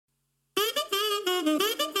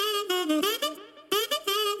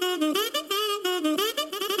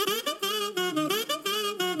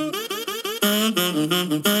Hey,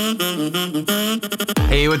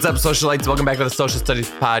 what's up, socialites? Welcome back to the Social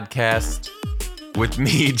Studies Podcast with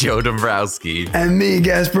me, Joe Dombrowski. And me,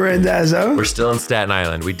 Gasper Randazzo. We're still in Staten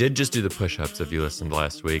Island. We did just do the push-ups, if you listened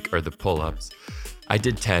last week, or the pull-ups. I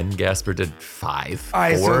did 10. Gasper did 5. All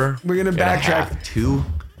right, 4. so we're going to backtrack. 2.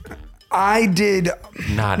 I did.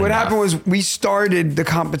 Not what enough. happened was we started the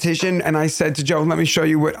competition and I said to Joe, let me show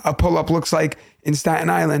you what a pull-up looks like in Staten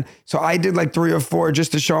Island. So I did like 3 or 4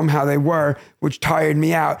 just to show him how they were, which tired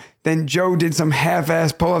me out. Then Joe did some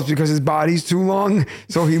half-ass pull-ups because his body's too long.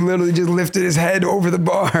 So he literally just lifted his head over the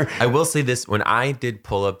bar. I will say this. When I did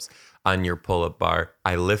pull-ups on your pull-up bar,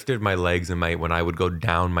 I lifted my legs and when I would go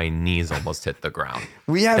down, my knees almost hit the ground.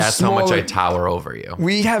 That's how much I tower over you.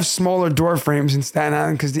 We have smaller door frames in Staten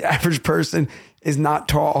Island because the average person is not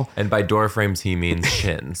tall. And by door frames, he means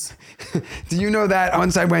shins. Do you know that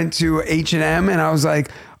once I went to H&M and I was like,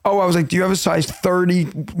 do you have a size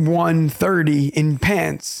 31, 30 in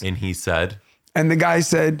pants? And he said, And the guy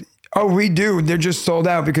said, oh, we do. They're just sold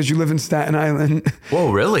out because you live in Staten Island.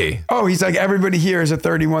 whoa, really? Oh, he's like, everybody here is a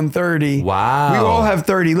 31, 30. Wow. We all have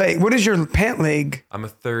 30 leg. What is your pant leg? I'm a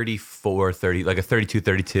 34, 30, like a 32,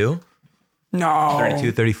 32? No.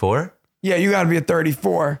 32, 34? Yeah, you got to be a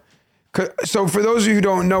 34. So for those of you who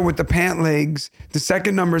don't know with the pant legs, the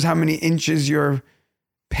second number is how many inches your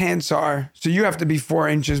pants are. So you have to be 4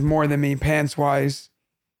 inches more than me pants wise,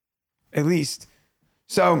 at least.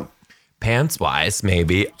 So Pants wise,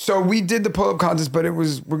 maybe. So we did the pull-up contest, but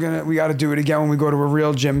we got to do it again when we go to a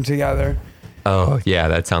real gym together. Oh, yeah,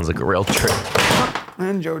 that sounds like a real trick.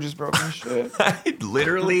 And Joe just broke my shit. I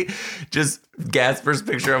literally just, Gasper's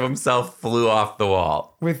picture of himself flew off the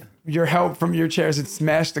wall. With your help from your chairs, it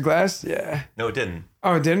smashed the glass? Yeah. No, it didn't.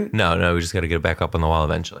 Oh, it didn't? No, we just got to get it back up on the wall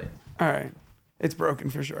eventually. All right. It's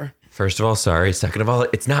broken for sure. First of all, sorry. Second of all,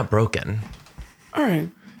 it's not broken. All right.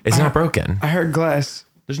 It's not broken. I heard glass.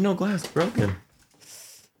 There's no glass broken.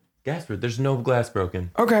 Gasper, there's no glass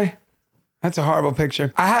broken. Okay. That's a horrible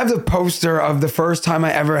picture. I have the poster of the first time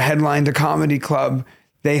I ever headlined a comedy club.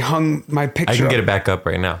 They hung my picture I can get it back up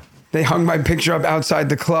right now. They hung my picture up outside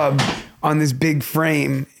the club on this big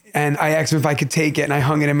frame. And I asked them if I could take it and I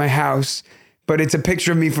hung it in my house. But it's a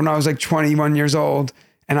picture of me from when I was like 21 years old.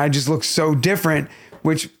 And I just look so different,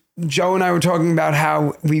 which Joe and I were talking about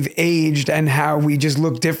how we've aged and how we just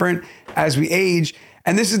look different as we age.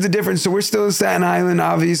 And this is the difference. So we're still in Staten Island,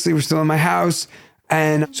 obviously. We're still in my house.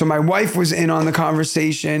 And so my wife was in on the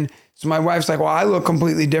conversation. So my wife's like, well, I look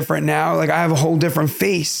completely different now. Like I have a whole different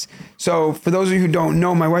face. So for those of you who don't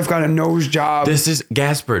know, my wife got a nose job. This is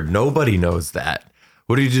Gasper. Nobody knows that.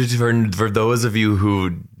 What do you do for those of you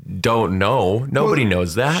who don't know? Nobody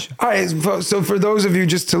knows that. All right. So for those of you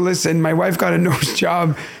just to listen, my wife got a nose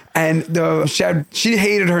job and she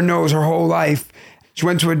hated her nose her whole life. She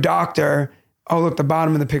went to a doctor. Oh, look, the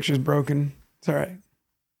bottom of the picture is broken. It's all right.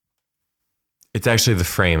 It's actually the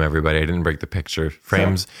frame, everybody. I didn't break the picture.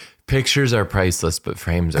 Pictures are priceless, but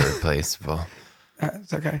frames are replaceable.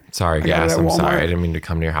 It's okay. Sorry, Gas. I'm sorry. I didn't mean to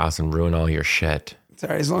come to your house and ruin all your shit. It's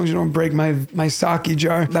all right. As long as you don't break my sake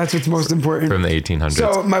jar. That's what's most important. From the 1800s.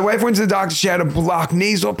 So my wife went to the doctor. She had a blocked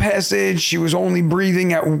nasal passage. She was only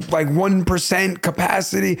breathing at like 1%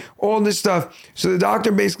 capacity, all this stuff. So the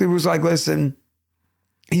doctor basically was like, listen,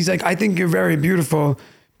 he's like, I think you're very beautiful,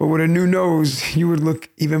 but with a new nose, you would look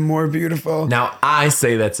even more beautiful. Now, I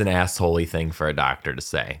say that's an assholey thing for a doctor to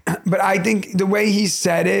say. But I think the way he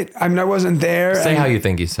said it, I mean, I wasn't there. Say how you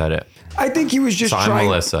think he said it. I think he was just so trying. I'm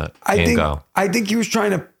Melissa. I think he was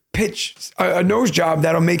trying to pitch a nose job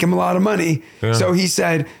that'll make him a lot of money. Yeah. So he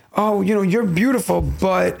said, oh, you're beautiful,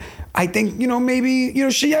 but I think, maybe,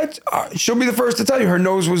 she'll be the first to tell you her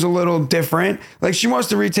nose was a little different. Like she wants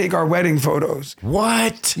to retake our wedding photos.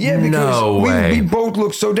 What? Yeah, because no way. We both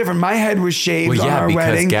look so different. My head was shaved on our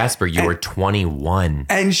wedding. Because Gasper, you were 21.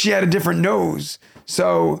 And she had a different nose.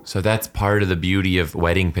 So that's part of the beauty of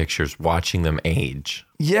wedding pictures, watching them age.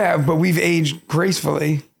 Yeah, but we've aged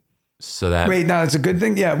gracefully. So that... Wait, no, that's a good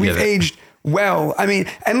thing? Yeah, we've aged well. I mean,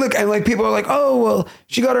 and look, and like people are like, oh, well,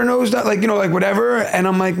 she got her nose done, like, like whatever. And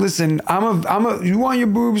I'm like, listen, you want your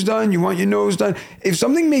boobs done, you want your nose done. If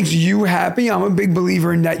something makes you happy, I'm a big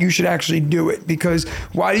believer in that you should actually do it. Because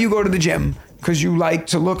why do you go to the gym? Because you like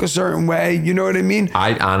to look a certain way. You know what I mean?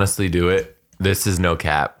 I honestly do it. This is no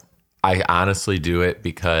cap. I honestly do it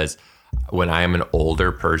because when I am an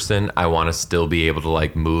older person, I want to still be able to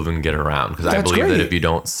like move and get around. Because I believe that if you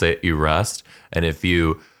don't sit, you rest. And if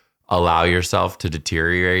you allow yourself to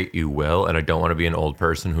deteriorate, you will. And I don't want to be an old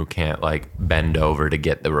person who can't like bend over to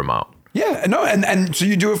get the remote. Yeah, no, and so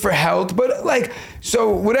you do it for health, but like, so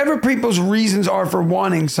whatever people's reasons are for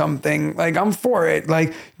wanting something, like I'm for it.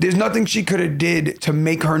 Like, there's nothing she could have did to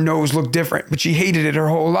make her nose look different, but she hated it her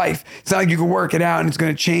whole life. It's not like you can work it out and it's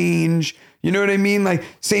gonna change. You know what I mean? Like,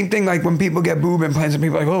 same thing like when people get boob implants and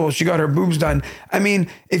people are like, oh, well, she got her boobs done. I mean,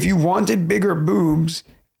 if you wanted bigger boobs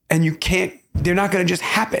and you can't, they're not gonna just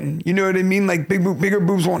happen. You know what I mean? Like bigger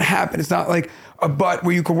boobs won't happen. It's not like a butt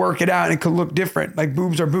where you could work it out and it could look different. Like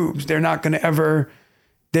boobs are boobs. They're not going to ever,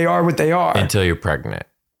 they are what they are. Until you're pregnant.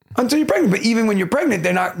 Until you're pregnant. But even when you're pregnant,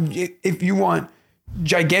 they're not, if you want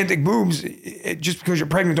gigantic boobs, just because you're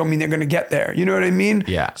pregnant don't mean they're going to get there. You know what I mean?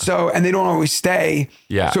 Yeah. So, and they don't always stay.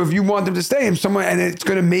 Yeah. So if you want them to stay and it's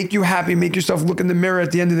going to make you happy, make yourself look in the mirror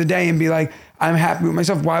at the end of the day and be like, I'm happy with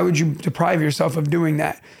myself. Why would you deprive yourself of doing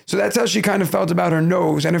that? So that's how she kind of felt about her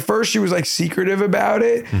nose. And at first she was like secretive about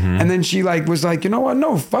it. Mm-hmm. And then she like was like, you know what?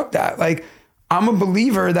 No, fuck that. Like, I'm a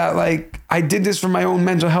believer that like I did this for my own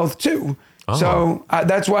mental health too. Oh. So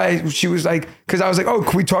that's why she was like, because I was like, oh,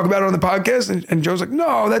 can we talk about it on the podcast? And Joe's like,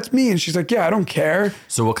 no, that's me. And she's like, yeah, I don't care.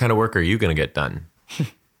 So what kind of work are you going to get done?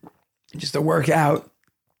 Just to work out.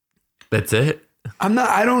 That's it?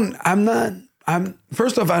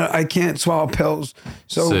 First off, I can't swallow pills.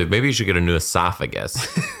 So maybe you should get a new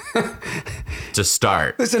esophagus to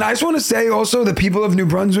start. Listen, I just want to say also the people of New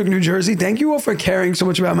Brunswick, New Jersey, thank you all for caring so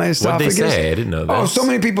much about my esophagus. What'd they say? I didn't know that. Oh, so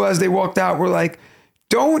many people as they walked out were like,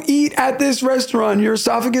 don't eat at this restaurant. Your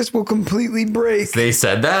esophagus will completely break. They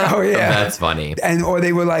said that? Oh, yeah. That's funny. Or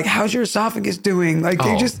they were like, how's your esophagus doing? Like,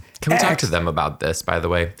 they just Can we talk to them about this, by the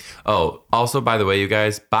way? Oh, also, by the way, you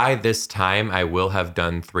guys, by this time, I will have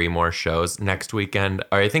done 3 more shows next weekend.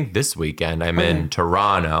 Or I think this weekend, I'm in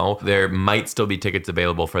Toronto. There might still be tickets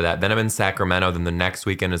available for that. Then I'm in Sacramento. Then the next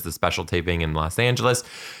weekend is the special taping in Los Angeles.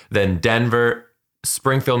 Then Denver,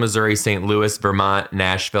 Springfield, Missouri, St. Louis, Vermont,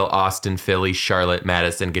 Nashville, Austin, Philly, Charlotte,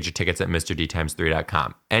 Madison. Get your tickets at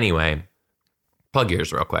MrD3.com. Anyway, plug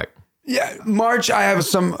yours real quick. Yeah, March, I have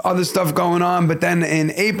some other stuff going on, but then in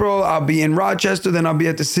April, I'll be in Rochester. Then I'll be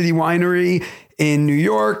at the City Winery in New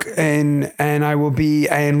York, and I will be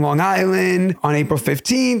in Long Island on April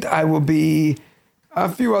 15th. I will be a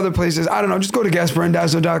few other places. I don't know. Just go to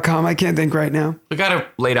GasparRandazzo.com. I can't think right now. We got to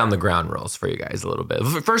lay down the ground rules for you guys a little bit.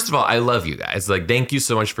 First of all, I love you guys. Like, thank you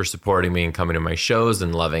so much for supporting me and coming to my shows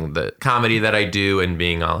and loving the comedy that I do and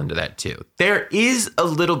being all into that too. There is a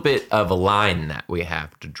little bit of a line that we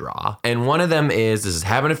have to draw. And one of them is, this has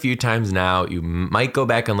happened a few times now. You might go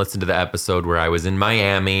back and listen to the episode where I was in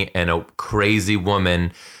Miami and a crazy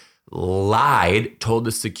woman lied, told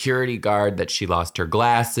the security guard that she lost her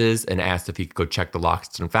glasses and asked if he could go check the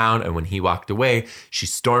lost and found. And when he walked away, she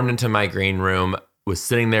stormed into my green room, was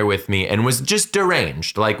sitting there with me and was just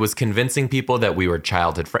deranged, like was convincing people that we were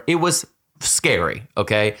childhood friends. It was scary,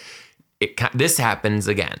 okay? This happens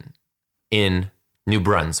again in New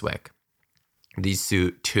Brunswick. These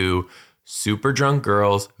 2 super drunk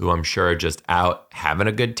girls who I'm sure are just out having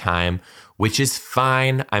a good time, which is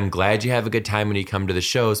fine. I'm glad you have a good time when you come to the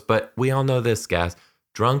shows, but we all know this, guys.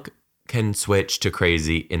 Drunk can switch to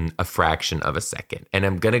crazy in a fraction of a second. And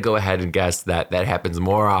I'm going to go ahead and guess that happens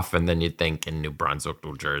more often than you'd think in New Brunswick,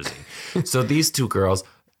 New Jersey. So these 2 girls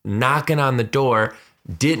knocking on the door,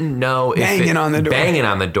 didn't know if banging on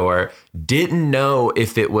the door, didn't know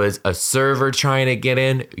if it was a server trying to get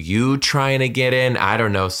in, you trying to get in. I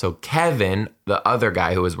don't know. So Kevin, the other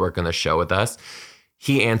guy who was working the show with us,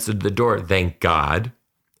 he answered the door, thank God.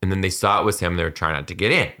 And then they saw it was him. They were trying not to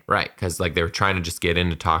get in, right? Because like they were trying to just get in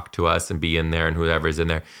to talk to us and be in there and whoever's in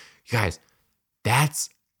there. You guys, that's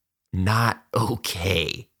not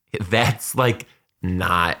okay. That's like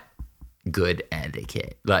not good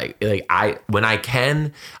etiquette. Like when I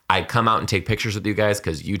can, I come out and take pictures with you guys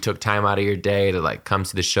because you took time out of your day to like come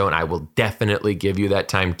to the show, and I will definitely give you that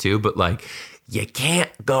time too. But like, you can't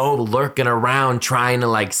go lurking around trying to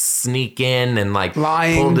like sneak in and like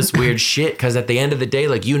lying, pull this weird shit. Because at the end of the day,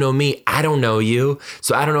 like, you know me, I don't know you.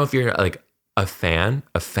 So I don't know if you're like a fan,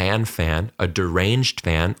 a deranged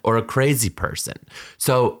fan, or a crazy person.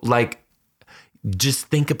 So like, just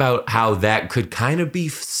think about how that could kind of be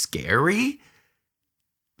scary.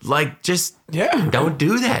 Like, just don't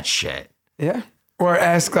do that shit. Yeah. Or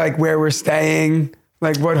ask like where we're staying.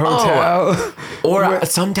 Like what hotel? Or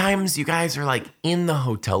sometimes you guys are like in the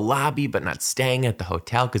hotel lobby, but not staying at the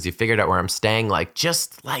hotel because you figured out where I'm staying. Like,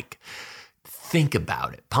 just like think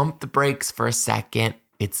about it. Pump the brakes for a second.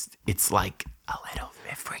 It's like a little,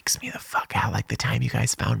 it freaks me the fuck out. Like the time you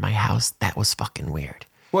guys found my house, that was fucking weird.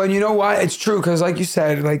 Well, and you know why? It's true. Cause like you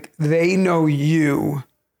said, like they know you,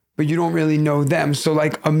 but you don't really know them. So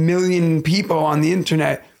like a million people on the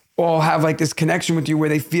internet all have like this connection with you where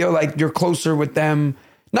they feel like you're closer with them.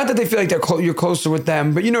 Not that they feel like you're closer with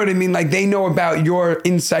them, but you know what I mean? Like they know about your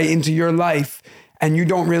insight into your life and you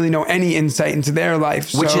don't really know any insight into their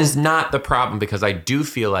life. Which is not the problem, because I do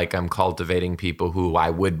feel like I'm cultivating people who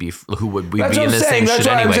would be in the same shit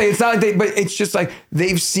anyway. I'm saying. It's not like but it's just like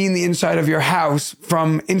they've seen the inside of your house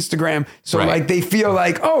from Instagram. So like they feel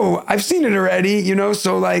like, oh, I've seen it already, you know?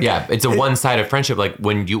 So like yeah, it's a one-sided friendship. Like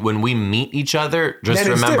when we meet each other, just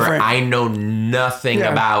remember I know nothing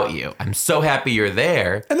about you. I'm so happy you're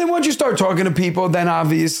there. And then once you start talking to people, then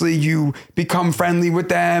obviously you become friendly with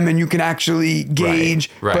them and you can actually gauge.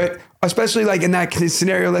 Right. But especially like in that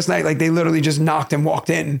scenario last night, like they literally just knocked and walked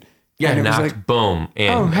in. Yeah, and knocked, like, boom.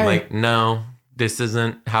 And oh, hey. I'm like, no, this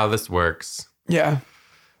isn't how this works. Yeah.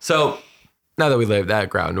 So now that we laid that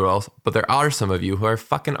ground rules, but there are some of you who are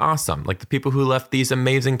fucking awesome. Like the people who left these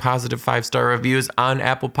amazing positive 5-star reviews on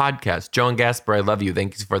Apple Podcasts. Joe and Gasper, I love you.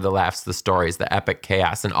 Thank you for the laughs, the stories, the epic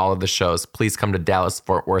chaos, and all of the shows. Please come to Dallas,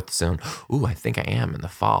 Fort Worth soon. Ooh, I think I am in the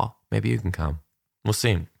fall. Maybe you can come. We'll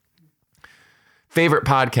see. Favorite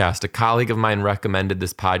podcast. A colleague of mine recommended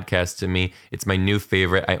this podcast to me. It's my new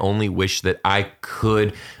favorite. I only wish that I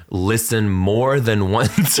could listen more than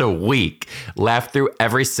once a week. Laugh through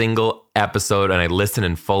every single episode, and I listen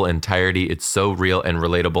in full entirety. It's so real and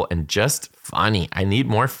relatable and just funny. I need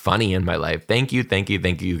more funny in my life. Thank you.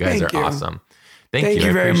 You guys are awesome. Thank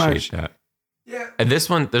you very much. That. Yeah. And this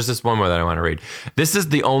one, there's this one more that I want to read. This is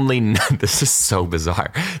the only, this is so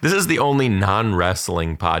bizarre. This is the only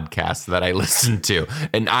non-wrestling podcast that I listen to.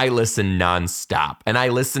 And I listen nonstop. And I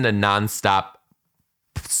listen to nonstop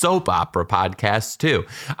soap opera podcasts too.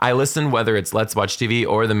 I listen whether it's Let's Watch TV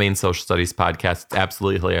or the Main Social Studies podcast. It's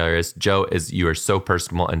absolutely hilarious. Joe, you are so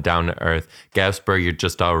personal and down to earth. Gasper, you're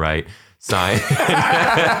just all right. Sign.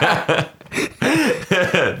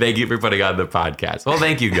 Thank you for putting on the podcast. Well,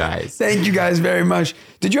 thank you guys. Thank you guys very much.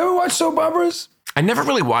 Did you ever watch soap operas? I never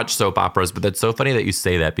really watched soap operas, but that's so funny that you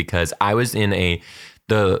say that, because I was in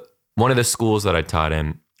one of the schools that I taught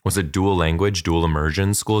in was a dual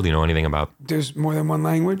immersion school. Do you know anything about? There's more than one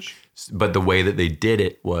language. But the way that they did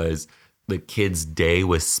it was the kids' day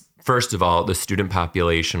was, first of all, the student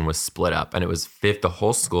population was split up, and it was the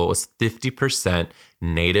whole school was 50%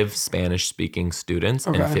 native Spanish speaking students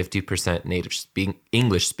and 50% native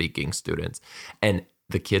English speaking students. And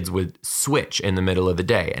the kids would switch in the middle of the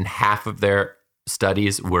day, and half of their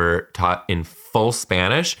studies were taught in full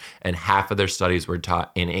Spanish and half of their studies were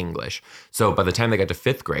taught in English. So by the time they got to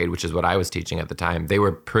 5th grade, which is what I was teaching at the time, they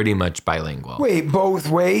were pretty much bilingual. Wait, both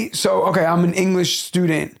ways? So, okay, I'm an English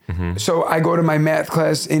student. Mm-hmm. So I go to my math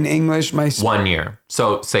class in English. 1 year.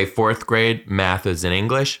 So say 4th grade, math is in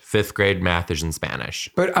English. 5th grade, math is in Spanish.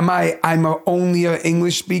 But I'm only an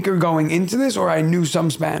English speaker going into this, or I knew some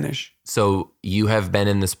Spanish? So you have been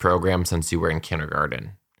in this program since you were in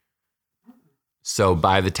kindergarten. So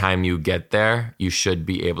by the time you get there, you should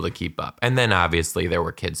be able to keep up. And then obviously there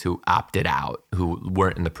were kids who opted out, who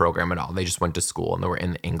weren't in the program at all. They just went to school and they were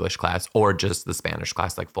in the English class or just the Spanish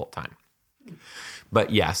class, like full time. But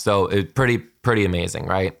yeah, so it's pretty amazing,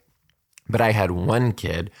 right? But I had one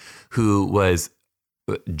kid who was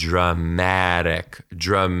dramatic.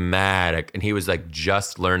 And he was like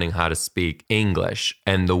just learning how to speak English.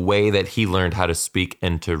 And the way that he learned how to speak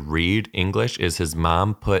and to read English is his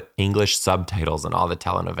mom put English subtitles in all the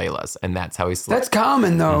telenovelas. And that's how he slept. That's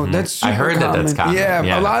common though. Mm-hmm. That's super common. That's common.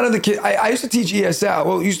 Yeah, a lot of the kids, I used to teach ESL.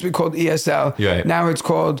 Well, it used to be called ESL. Right. Now it's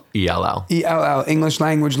called ELL, English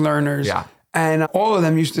Language Learners. Yeah. And all of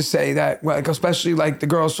them used to say that, like, especially like the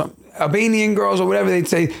girls from Albanian girls or whatever, they'd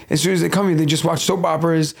say as soon as they come here, they just watch soap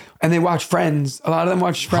operas and they watch Friends. A lot of them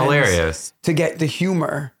watch Friends. Hilarious. To get the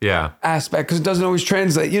humor aspect, because it doesn't always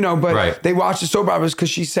translate, but they watch the soap operas because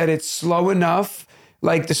she said it's slow enough,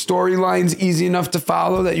 like the storyline's easy enough to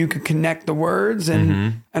follow that you can connect the words.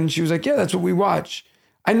 And she was like, yeah, that's what we watch.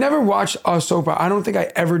 I never watched a soap opera. I don't think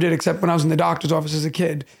I ever did, except when I was in the doctor's office as a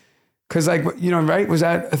kid. Because, like, right? Was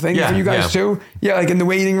that a thing for you guys too? Yeah, like in the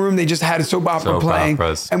waiting room, they just had a soap opera playing.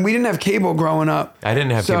 Operas. And we didn't have cable growing up. I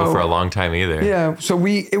didn't have cable for a long time either. Yeah, so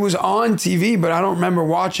it was on TV, but I don't remember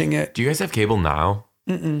watching it. Do you guys have cable now?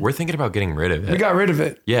 Mm-mm. We're thinking about getting rid of it. We got rid of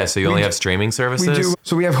it. Yeah, so you only have streaming services? We do.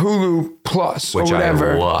 So we have Hulu Plus or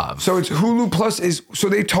whatever. I love. So it's Hulu Plus so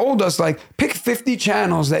they told us, like, pick 50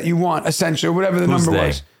 channels that you want, essentially, or whatever the number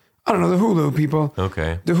was. I don't know, the Hulu people.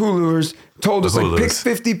 Okay. The Huluers told us, like, pick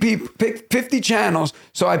 50 channels.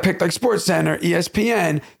 So I picked, like, SportsCenter,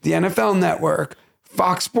 ESPN, the NFL Network,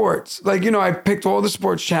 Fox Sports. Like, I picked all the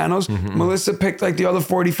sports channels. Mm-hmm. Melissa picked, like, the other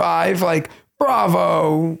 45, like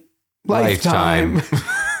Bravo, Lifetime.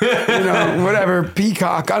 whatever,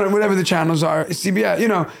 Peacock, I don't know, whatever the channels are,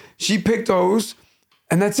 CBS, she picked those.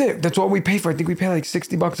 And that's it. That's all we pay for. I think we pay like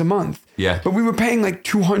 $60 a month. Yeah. But we were paying like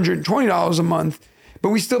 $220 a month. But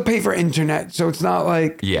we still pay for internet. So it's not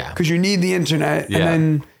like, because you need the internet. Yeah. And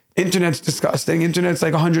then internet's disgusting. Internet's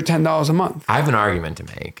like $110 a month. I have an argument to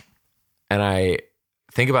make. And I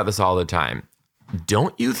think about this all the time.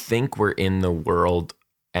 Don't you think we're in the world,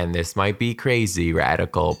 and this might be crazy,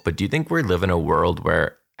 radical, but do you think we're living in a world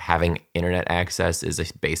where having internet access is a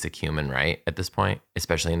basic human right at this point,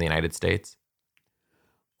 especially in the United States?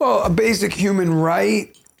 Well, a basic human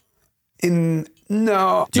right because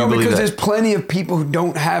there's plenty of people who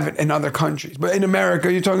don't have it in other countries. But in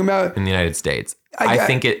America, you're talking about? In the United States. I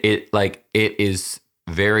think it is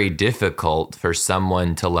very difficult for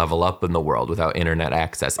someone to level up in the world without internet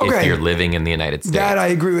access if you're living in the United States. That I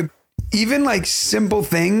agree with. Even like simple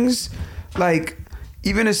things, like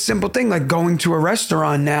even a simple thing like going to a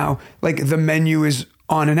restaurant now, like the menu is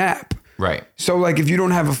on an app. Right. So like if you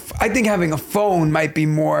don't have I think having a phone might be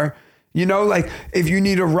more, like if you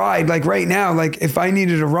need a ride, like right now, like if I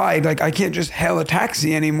needed a ride, like I can't just hail a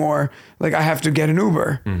taxi anymore. Like I have to get an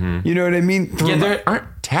Uber. Mm-hmm. You know what I mean? There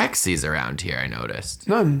aren't taxis around here, I noticed.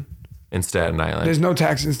 None. In Staten Island. There's no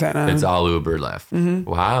taxi in Staten Island. It's all Uber left. Mm-hmm.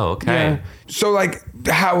 Wow, okay. Yeah. So like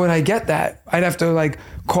how would I get that? I'd have to like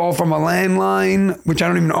call from a landline, which I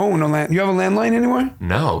don't even own a land. You have a landline anywhere?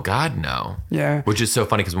 No, God, no. Yeah. Which is so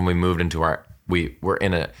funny because when we moved into we were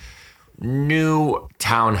in a new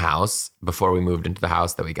townhouse before we moved into the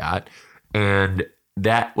house that we got. And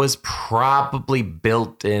that was probably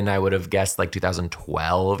built in, I would have guessed like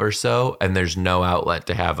 2012 or so. And there's no outlet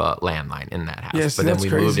to have a landline in that house. Yes, but then we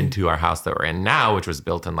crazy. moved into our house that we're in now, which was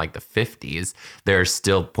built in like the 50s. There's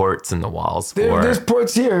still ports in the walls. There's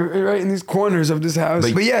ports here, right in these corners of this house.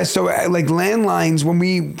 But yeah, so like landlines, when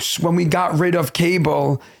we got rid of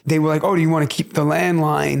cable, they were like, oh, do you want to keep the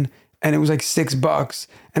landline? And it was like $6.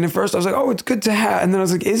 And at first I was like, oh, it's good to have. And then I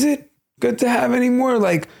was like, is it good to have anymore?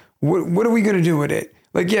 Like, what are we going to do with it?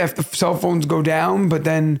 Like, yeah, if the cell phones go down, but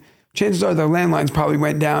then chances are the landlines probably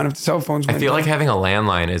went down if the cell phones went down. I feel like having a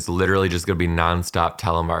landline is literally just going to be nonstop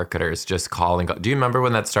telemarketers just calling. Do you remember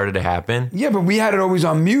when that started to happen? Yeah, but we had it always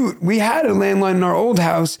on mute. We had a landline in our old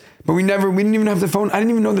house, but we didn't even have the phone. I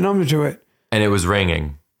didn't even know the number to it. And it was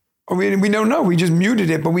ringing. We don't know. We just muted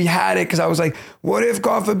it, but we had it because I was like, what if,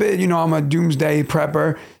 God forbid, I'm a doomsday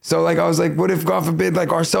prepper. So like, I was like, what if, God forbid,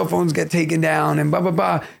 like our cell phones get taken down and blah, blah,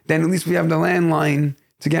 blah. Then at least we have the landline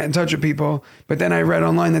to get in touch with people. But then I read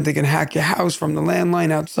online that they can hack your house from the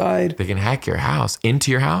landline outside. They can hack your house?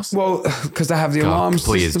 Into your house? Well, because I have the alarm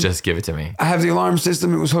system. Please, just give it to me. I have the alarm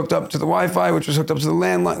system. It was hooked up to the Wi-Fi, which was hooked up to the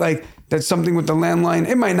landline. Like, that's something with the landline.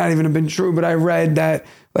 It might not even have been true, but I read that,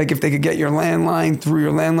 like, if they could get your landline through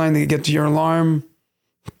your landline, they could get to your alarm.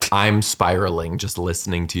 I'm spiraling just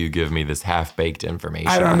listening to you give me this half-baked information.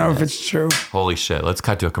 I don't know if it's true. Holy shit. Let's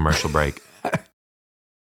cut to a commercial break.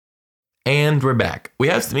 And we're back. We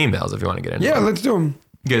have some emails if you want to get into them. Yeah, them. let's do them.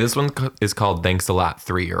 Yeah, this one is called Thanks a Lot,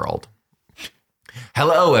 3-year-old.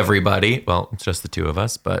 Hello, everybody. Well, it's just the two of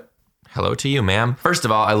us, but hello to you, ma'am. First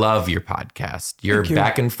of all, I love your podcast. Your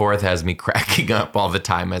back and forth has me cracking up all the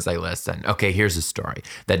time as I listen. Okay, here's a story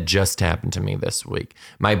that just happened to me this week.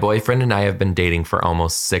 My boyfriend and I have been dating for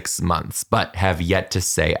almost 6 months, but have yet to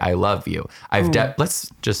say I love you.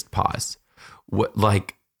 Let's just pause.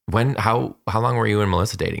 How long were you and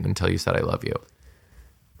Melissa dating until you said I love you?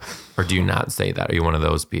 Or do you not say that? Are you one of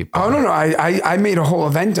those people? Oh, no. I made a whole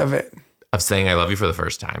event of it. Of saying I love you for the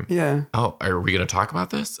first time? Yeah. Oh, are we going to talk about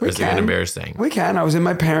this? Or is it embarrassing? We can. I was in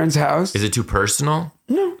my parents' house. Is it too personal?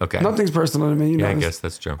 No. Okay. Nothing's personal to me. I guess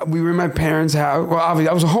that's true. We were in my parents' house. Well, obviously,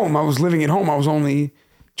 I was home. I was living at home. I was only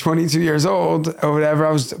 22 years old or whatever.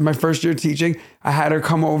 I was my first year teaching. I had her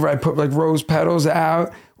come over. I put like rose petals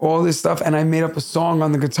out, all this stuff. And I made up a song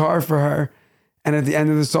on the guitar for her. And at the end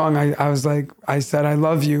of the song, I said, I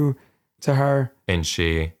love you to her. And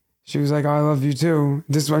she was like, oh, I love you too.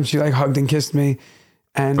 This is when she like hugged and kissed me.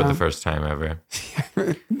 And for the first time ever.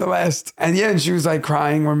 The last. And yeah, and she was like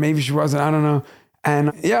crying, or maybe she wasn't. I don't know.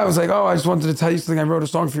 And yeah, I was like, oh, I just wanted to tell you something. I wrote a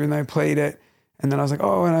song for you and then I played it. And then I was like,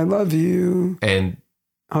 oh, and I love you. And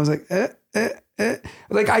I was like,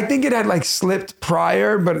 Like, I think it had like slipped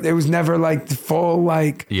prior, but it was never like the full,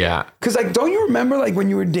 like, yeah. Cause like, don't you remember like when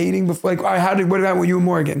you were dating before, like, what about when you and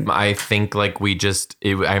Morgan? I think like I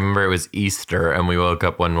remember it was Easter and we woke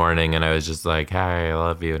up one morning and I was just like, hi, I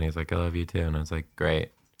love you. And he's like, I love you too. And I was like, great.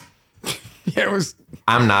 Yeah, it was.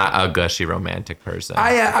 I'm not a gushy romantic person. But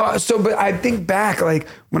I think back, like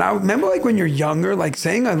when I remember, like when you're younger, like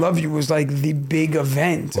saying I love you was like the big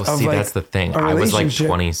event. Well, see, that's the thing. I was like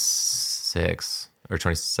 26 or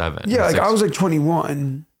 27. Yeah, like I was like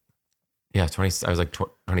 21. Yeah, 20. I was like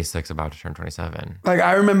 26, about to turn 27. Like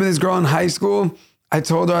I remember this girl in high school. I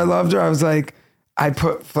told her I loved her. I was like, I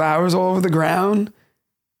put flowers all over the ground.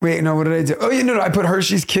 Wait, no, what did I do? Oh, yeah, no, I put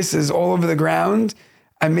Hershey's Kisses all over the ground.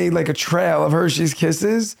 I made like a trail of Hershey's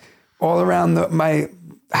Kisses all around my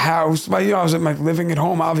house. I was living at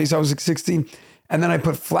home, obviously. I was like 16. And then I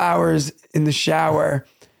put flowers in the shower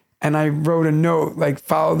and I wrote a note, like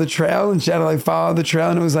follow the trail. And she had to like follow the trail.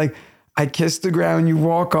 And it was like, I kiss the ground you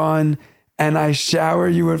walk on and I shower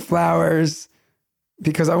you with flowers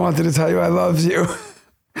because I wanted to tell you I love you.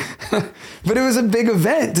 But it was a big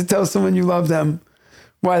event to tell someone you love them.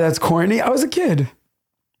 Why, that's corny? I was a kid.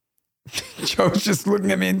 Joe's just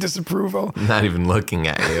looking at me in disapproval. Not even looking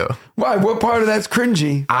at you. Why? What part of that's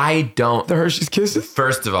cringy? I don't. The Hershey's Kisses?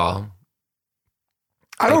 First of all,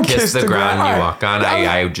 I don't kiss the ground you walk on.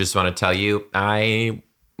 I just want to tell you, I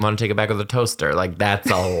want to take it back with a toaster. Like, that's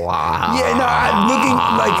a lot. Yeah, no, I'm looking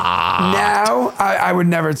like now, I would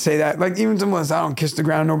never say that. Like, even to Melissa, I don't kiss the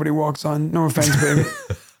ground nobody walks on. No offense, baby.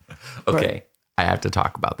 Okay. I have to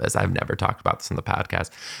talk about this. I've never talked about this on the podcast.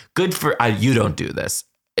 Good for you. Don't do this.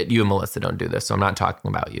 You and Melissa don't do this. So I'm not talking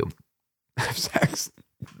about you. Have sex.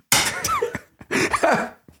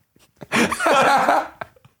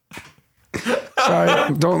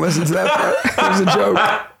 Sorry, don't listen to that part. It was a joke.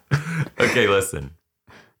 Okay, listen.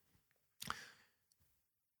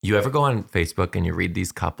 You ever go on Facebook and you read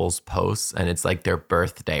these couples posts and it's like their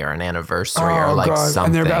birthday or an anniversary or like something.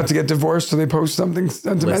 And they're about to get divorced, so they post something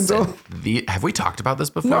sentimental. Listen, have we talked about this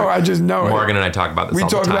before? No, I just know Morgan and I talk about this all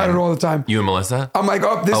the time. We talk about it all the time. You and Melissa? I'm like,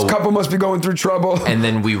 this couple must be going through trouble. And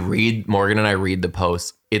then Morgan and I read the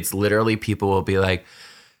posts. It's literally people will be like,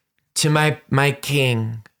 to my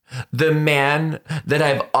king, the man that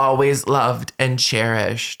I've always loved and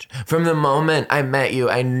cherished. From the moment I met you,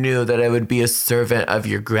 I knew that I would be a servant of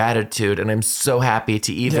your gratitude. And I'm so happy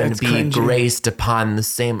to even be cringy. Graced upon the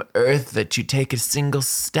same earth that you take a single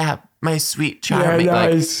step. My sweet charming. Yeah,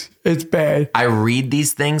 nice. Like, it's bad. I read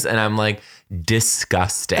these things and I'm like,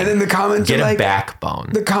 disgusting. And then the comments are like, get a backbone.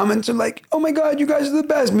 The comments are like, oh my God, you guys are the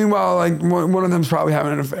best. Meanwhile, like one of them's probably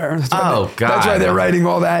having an affair. God. That's why they're writing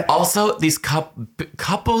all that. Also, these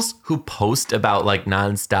couples who post about like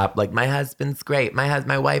nonstop, like my husband's great.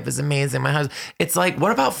 My wife is amazing. My husband. It's like,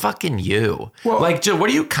 what about fucking you? Well, like, Jill, what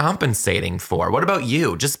are you compensating for? What about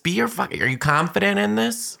you? Just be your fucking, are you confident in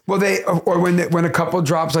this? Well, when a couple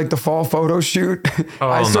drops like the fall photo shoot,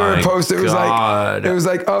 I saw a post. It was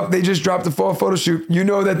like, oh, they just dropped the fall photo shoot. You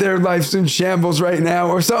know that their life's in shambles right now,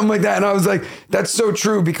 or something like that. And I was like, that's so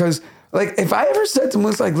true because, like, if I ever said to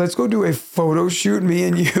Melissa, like, let's go do a photo shoot, me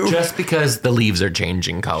and you, just because the leaves are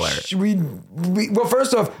changing color. Well,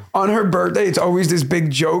 first off, on her birthday, it's always this big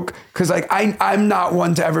joke because, like, I'm not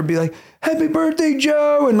one to ever be like, happy birthday,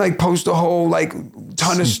 Joe, and like post a whole like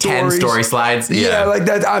ton of stories. 10 story slides. Yeah, like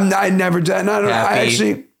that. I never do that. I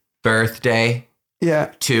actually birthday.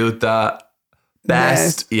 Yeah. To the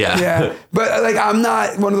best. Yeah. Yeah. But like, I'm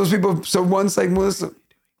not one of those people. So once Melissa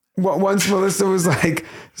was like,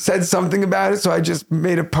 said something about it. So I just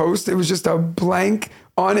made a post. It was just a blank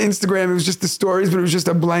on Instagram. It was just the stories, but it was just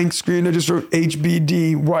a blank screen. I just wrote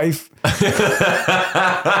HBD wife. And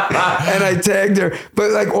I tagged her.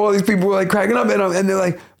 But like all these people were like cracking up and they're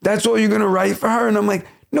like, that's all you're going to write for her? And I'm like,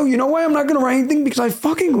 no, you know why I'm not going to write anything? Because I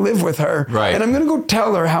fucking live with her. Right. And I'm going to go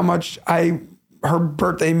tell her how much her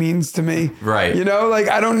birthday means to me. Right. You know, like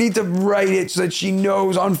I don't need to write it so that she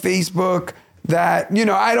knows on Facebook that, you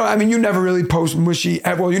know, you never really post mushy.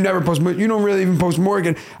 Well, you never post, you don't really even post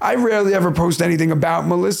Morgan. I rarely ever post anything about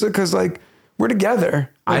Melissa because like we're together.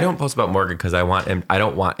 Like, I don't post about Morgan because I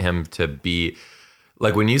don't want him to be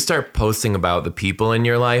like, when you start posting about the people in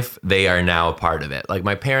your life, they are now a part of it. Like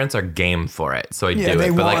my parents are game for it. So I do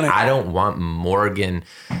it. But like, I don't want Morgan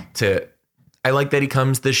to, I like that he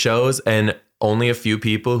comes to shows and only a few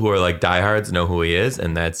people who are like diehards know who he is,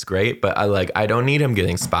 and that's great. But I don't need him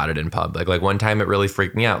getting spotted in public. Like one time it really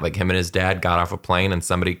freaked me out. Like him and his dad got off a plane and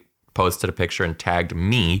somebody posted a picture and tagged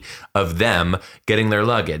me of them getting their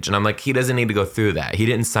luggage. And I'm like, he doesn't need to go through that. He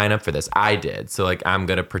didn't sign up for this. I did. So like, I'm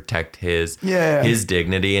going to protect his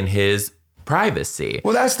dignity and his privacy.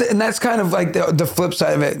 Well, that's kind of like the flip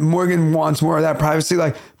side of it. Morgan wants more of that privacy.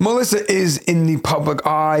 Like Melissa is in the public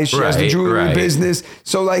eye. She has the jewelry business.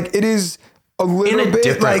 So like it is a little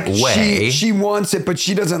bit like way. She wants it, but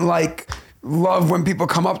she doesn't love when people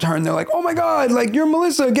come up to her and they're like, oh my God, like you're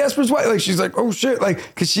Melissa Gasper's wife. Like she's like, oh shit.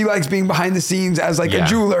 Like, cause she likes being behind the scenes as like a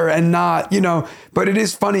jeweler and not, you know, but it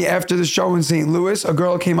is funny after the show in St. Louis, a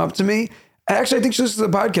girl came up to me And actually, I think she listens to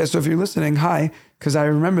the podcast. So if you're listening, hi, because I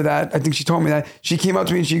remember that. I think she told me that. She came up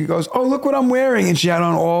to me and she goes, "Oh, look what I'm wearing." And she had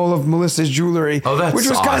on all of Melissa's jewelry. Oh, that's which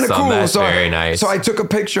was kind of awesome. cool. That's very nice. So I took a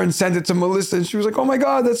picture and sent it to Melissa and she was like, "Oh my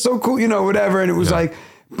God, that's so cool." You know, whatever. And it was like,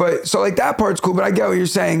 but so like that part's cool. But I get what you're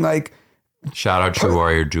saying. Like, shout out True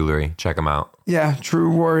Warrior Jewelry. Check them out. yeah, True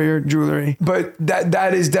Warrior Jewelry. But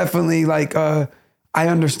that is definitely like, I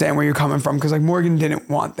understand where you're coming from because like Morgan didn't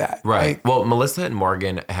want that. Right. Like, Well, Melissa and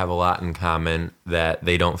Morgan have a lot in common that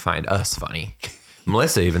they don't find us funny.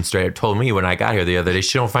 Melissa even straight up told me when I got here the other day,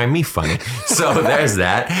 she don't find me funny. So there's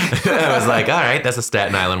that. I was like, all right, that's a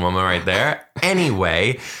Staten Island woman right there.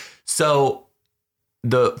 Anyway, so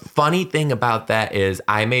the funny thing about that is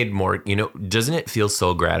I made more, you know, doesn't it feel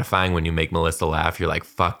so gratifying when you make Melissa laugh? You're like,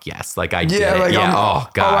 fuck yes. Like I did it. like, Yeah. Oh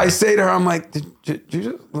God. I say to her, I'm like, did you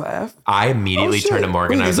just laugh? I immediately shit. turned to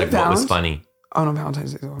Morgan. Wait, I was is it like, what was Valentine's? funny? Oh no,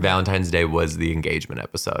 Valentine's Day. Valentine's Day was the engagement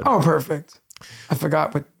episode. Oh, perfect. I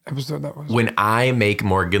forgot what episode that was. When I make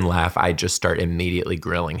Morgan laugh, I just start immediately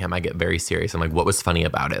grilling him. I get very serious. I'm like, what was funny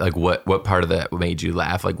about it? Like, what part of that made you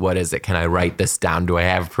laugh? Like, what is it? Can I write this down? Do I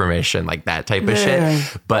have permission? Like that type of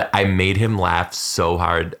shit. But I made him laugh so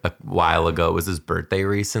hard a while ago. It was his birthday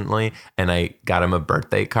recently. And I got him a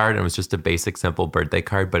birthday card. And it was just a basic, simple birthday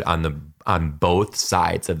card. But on both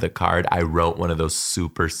sides of the card, I wrote one of those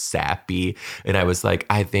super sappy. And I was like,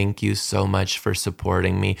 I thank you so much for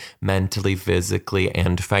supporting me mentally, physically,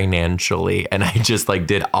 and financially. And I just like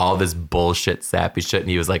did all this bullshit sappy shit. And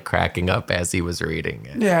he was like cracking up as he was reading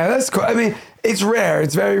it. Yeah, that's cool. I mean, it's rare.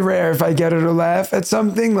 It's very rare if I get her to laugh at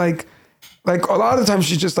something. Like a lot of times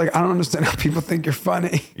she's just like, I don't understand how people think you're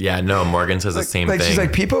funny. Yeah, no, Morgan says the same thing. She's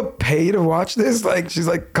like, people pay to watch this? Like, she's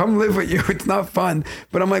like, come live with you. It's not fun.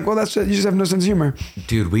 But I'm like, well, that's just, you just have no sense of humor.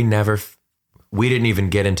 Dude, we didn't even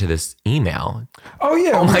get into this email. Oh,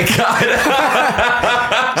 yeah. Oh my God.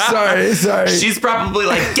 Sorry. She's probably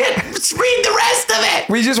like, read the rest of it.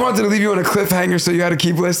 We just wanted to leave you on a cliffhanger so you had to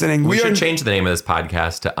keep listening. We should change the name of this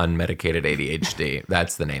podcast to Unmedicated ADHD.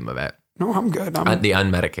 That's the name of it. No, I'm good. The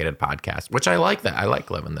Unmedicated Podcast, which I like that. I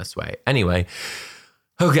like living this way. Anyway,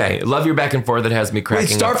 okay. Love your back and forth that has me cracking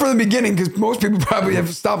Wait, start up. from the beginning because most people probably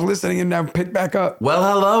have stopped listening and now pick back up. Well,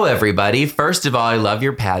 hello, everybody. First of all, I love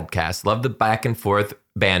your podcast. Love the back and forth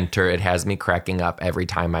banter. It has me cracking up every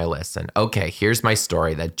time I listen. Okay, here's my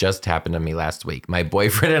story that just happened to me last week. My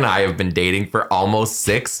boyfriend and I have been dating for almost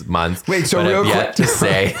 6 months. Wait, so but real have quick. yet to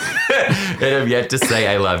say, and have yet to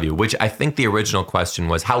say I love you, which I think the original question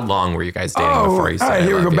was, how long were you guys dating before you said all right, I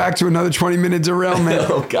here we love go you? back to another 20-minute derailment.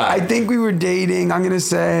 Oh, God. I think we were dating, I'm going to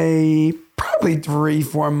say probably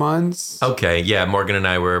 3-4 months. Okay, yeah, Morgan and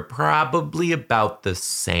I were probably about the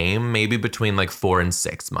same, maybe between like 4 and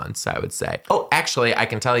 6 months, I would say. Oh, actually, I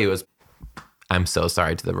can tell you, I'm so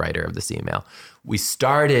sorry to the writer of this email. We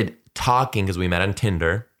started talking because we met on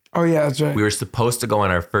Tinder. Oh, yeah, that's right. We were supposed to go on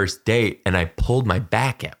our first date, and I pulled my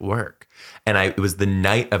back at work. And it was the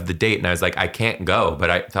night of the date, and I was like, I can't go. But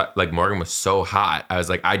I thought, like, Morgan was so hot. I was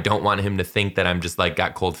like, I don't want him to think that I'm just like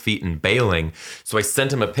got cold feet and bailing. So I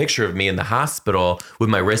sent him a picture of me in the hospital with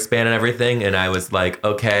my wristband and everything. And I was like,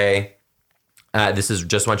 okay, this is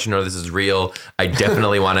just want you to know this is real. I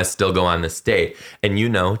definitely want to still go on this date. And you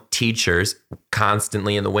know, teachers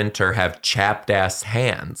constantly in the winter have chapped ass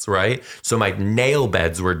hands, right? So my nail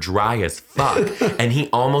beds were dry as fuck. And he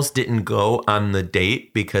almost didn't go on the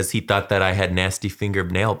date because he thought that I had nasty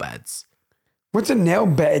fingered nail beds. What's a nail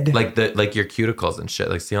bed? Like your cuticles and shit.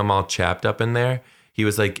 Like, see how I'm all chapped up in there? He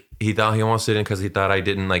was like, he almost didn't because he thought I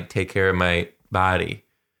didn't like take care of my body.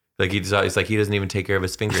 Like he's like, he doesn't even take care of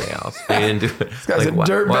his fingernails. He didn't do it. This guy's like,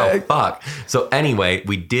 a dirtbag. Fuck. So anyway,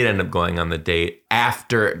 we did end up going on the date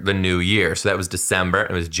after the new year. So that was December.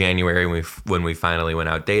 It was January when we finally went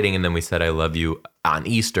out dating. And then we said, I love you on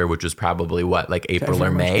Easter, which was probably what, like April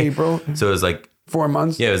or May? April. So it was like 4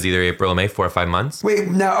 months. Yeah, it was either April or May, 4 or 5 months. Wait,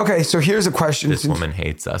 now, okay, so here's a question. This woman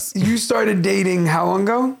hates us. You started dating how long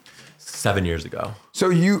ago? 7 years ago.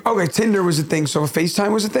 So Tinder was a thing. So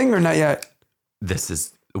FaceTime was a thing or not yet? This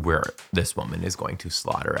is where this woman is going to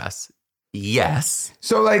slaughter us. Yes.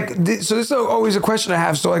 So so this is always a question I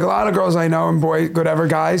have. So like a lot of girls I know and boys, whatever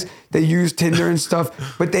guys, they use Tinder and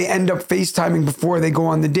stuff, but they end up FaceTiming before they go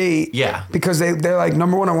on the date. Yeah. Because they're like,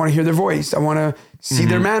 number one, I want to hear their voice. I want to see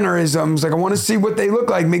their mannerisms. Like I want to see what they look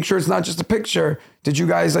like. Make sure it's not just a picture. Did you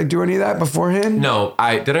guys like do any of that beforehand? No.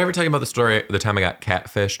 Did I ever tell you about the story, the time I got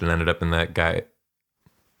catfished and ended up in that guy?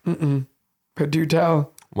 But do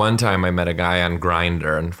tell. One time I met a guy on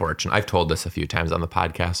Grindr, unfortunately. I've told this a few times on the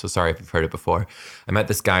podcast, so sorry if you've heard it before. I met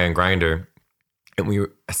this guy on Grindr. And we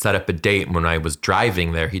set up a date. When I was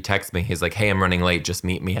driving there, he texted me. He's like, hey, I'm running late. Just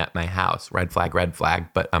meet me at my house. Red flag, red flag.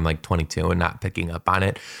 But I'm like 22 and not picking up on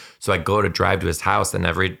it. So I go to drive to his house, and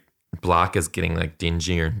every block is getting like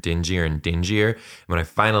dingier and dingier and dingier. And when I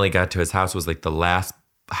finally got to his house, it was like the last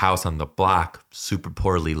house on the block, super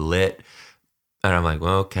poorly lit. And I'm like,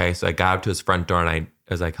 well, okay. So I got up to his front door, and I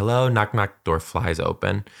was like, hello, knock, knock. Door flies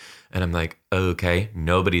open. And I'm like, okay,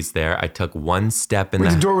 nobody's there. I took one step in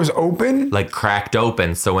the door was open? Like cracked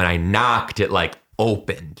open. So when I knocked, it like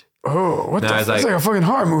opened. Oh, what the fuck? It's like a fucking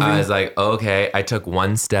horror movie. I was like, okay. I took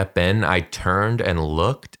one step in. I turned and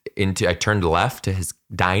I turned left to his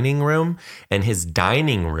dining room. And his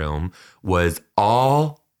dining room was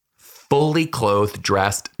all fully clothed,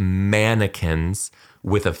 dressed mannequins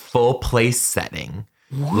with a full place setting.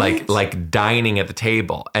 What? Like dining at the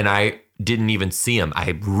table. And I didn't even see him.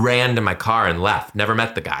 I ran to my car and left. Never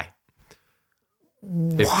met the guy.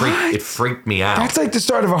 It freaked me out. That's like the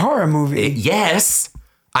start of a horror movie. Yes,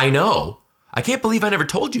 I know. I can't believe I never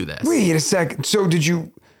told you this. Wait a second. So did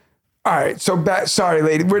you... All right. So sorry,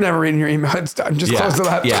 lady. We're never reading your email. It's done. Just close the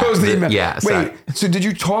laptop. Close the email. Yeah. Wait. So did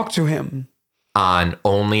you talk to him?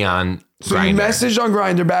 Only on So Grindr. You messaged on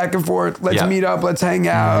Grindr back and forth. Let's meet up. Let's hang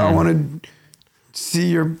out. I want to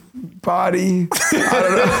see your body. I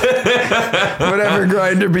don't know. Whatever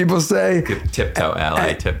Grindr people say. Tiptoe,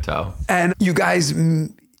 LA, tiptoe. And you guys,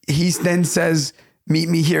 he then says, meet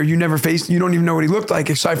me here. You don't even know what he looked like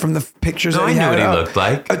aside from the pictures that he had up. I knew what he looked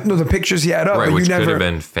like. No, the pictures he had up. Right, but which you never, could have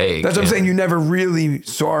been fake. That's what I'm saying. You never really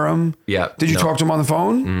saw him. Yeah. Did you talk to him on the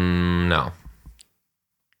phone? No.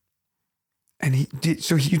 And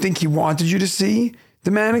so you think he wanted you to see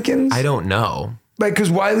the mannequins? I don't know. Like,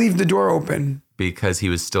 because why leave the door open? Because he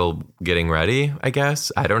was still getting ready, I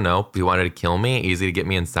guess. I don't know. If he wanted to kill me, easy to get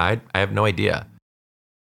me inside. I have no idea.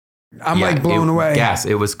 I'm like blown away. Yes,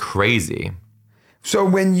 it was crazy. So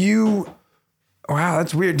wow,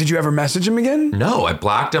 that's weird. Did you ever message him again? No, I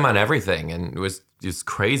blocked him on everything, and it was just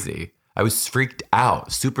crazy. I was freaked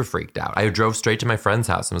out, super freaked out. I drove straight to my friend's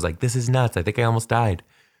house and was like, this is nuts. I think I almost died.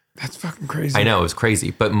 That's fucking crazy. I know, it was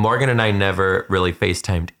crazy. But Morgan and I never really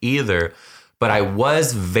FaceTimed either. But I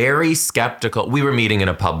was very skeptical. We were meeting in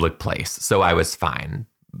a public place, so I was fine.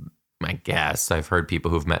 I guess I've heard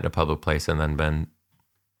people who've met in a public place and then been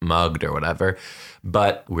mugged or whatever.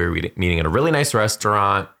 But we were meeting at a really nice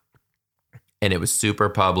restaurant, and it was super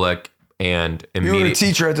public. And you were a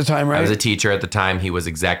teacher at the time, right? I was a teacher at the time. He was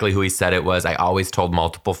exactly who he said it was. I always told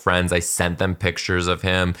multiple friends. I sent them pictures of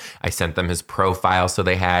him. I sent them his profile so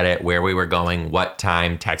they had it, where we were going, what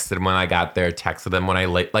time, texted him when I got there, texted them when I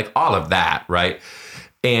late, like all of that, right?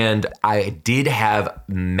 And I did have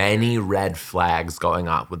many red flags going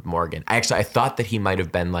on with Morgan. I thought that he might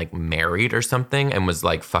have been like married or something and was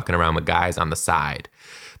like fucking around with guys on the side,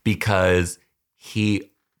 because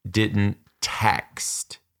he didn't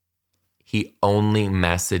text. He only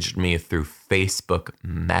messaged me through Facebook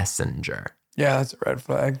Messenger. Yeah, that's a red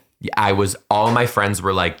flag. Yeah, all my friends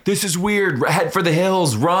were like, this is weird, head for the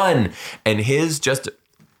hills, run. And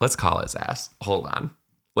let's call his ass. Hold on.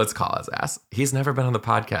 Let's call his ass. He's never been on the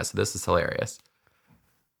podcast, so this is hilarious.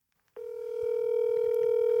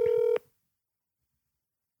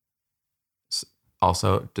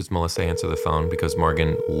 Also, does Melissa answer the phone? Because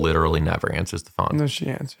Morgan literally never answers the phone. No, she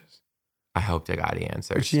answers. I hope to God he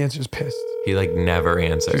answers. But she answers pissed. He like never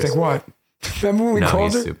answers. She's like, what? Remember when we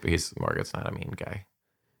called her? Morgan's not a mean guy.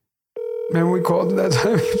 Remember we called her that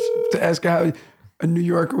time to ask her how a New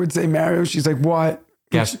Yorker would say Mario? She's like, what?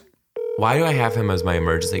 Yes. Why do I have him as my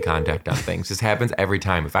emergency contact on things? This happens every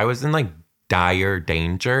time. If I was in like dire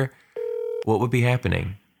danger, what would be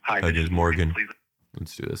happening? Hi, this is Morgan.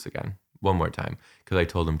 Let's do this again. One more time. Because I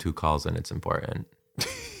told him 2 calls and it's important.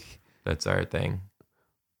 That's our thing.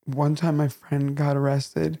 One time my friend got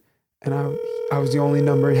arrested and I was the only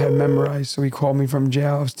number he had memorized. So he called me from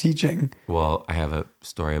jail. I was teaching. Well, I have a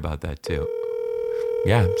story about that too.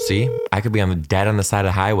 Yeah, see? I could be dead on the side of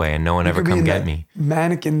the highway and no one ever come get me.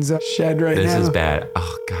 Mannequin's shed right now. This is bad.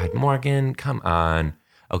 Oh, God. Morgan, come on.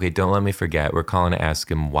 Okay, don't let me forget. We're calling to ask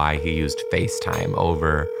him why he used FaceTime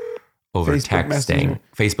over Facebook texting. Messenger.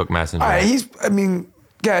 Facebook Messenger. All right,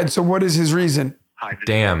 God, so what is his reason?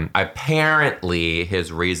 Damn. Apparently,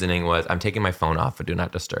 his reasoning was, I'm taking my phone off for Do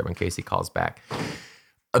Not Disturb in case he calls back.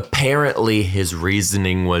 Apparently, his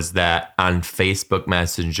reasoning was that on Facebook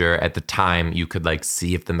Messenger at the time, you could like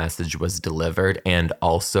see if the message was delivered. And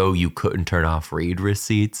also you couldn't turn off read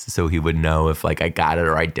receipts. So he would know if like I got it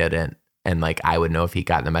or I didn't. and like I would know if he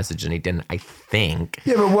got the message and he didn't. I think.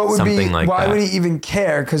 Yeah, but what would something be? Like why that. would he even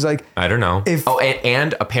care? Because like I don't know. If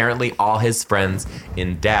and apparently all his friends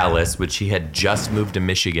in Dallas, which he had just moved to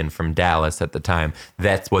Michigan from Dallas at the time,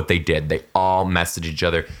 that's what they did. They all messaged each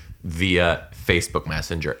other via Facebook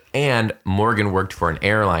Messenger. And Morgan worked for an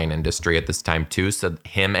airline industry at this time too. So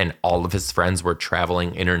him and all of his friends were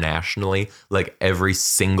traveling internationally like every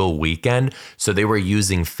single weekend. So they were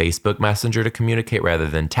using Facebook Messenger to communicate rather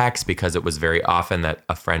than text, because it was very often that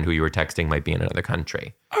a friend who you were texting might be in another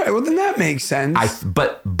country. all right, well then that makes sense.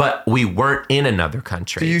 But we weren't in another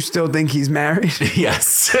country. Do you still think he's married?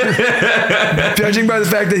 Yes. Judging by the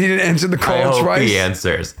fact that he didn't answer the I call hope twice. he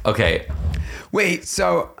answers. Okay. Wait,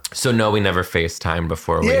 so No, we never FaceTime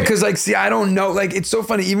before we. yeah, because like, see, I don't know. Like, it's so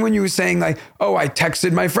funny. Even when you were saying like, oh, I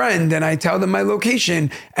texted my friend and I tell them my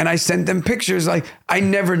location and I sent them pictures. Like, I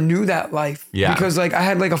never knew that life. Yeah. Because like I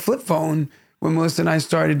had like a flip phone when Melissa and I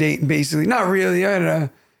started dating. Basically, not really. I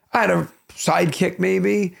had a sidekick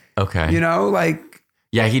maybe. Okay. You know, like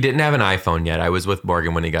Yeah, he didn't have an iPhone yet. I was with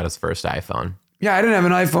Morgan when he got his first iPhone. yeah, I didn't have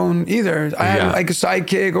an iPhone either. I had like a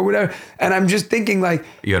sidekick or whatever. And I'm just thinking like.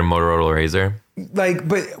 You had a Motorola Razr? Like,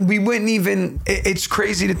 but we wouldn't even, it's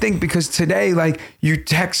crazy to think because today, like you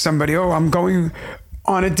text somebody, oh, I'm going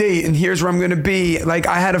on a date and here's where I'm going to be. Like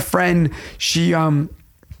I had a friend, she, a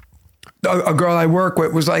girl I work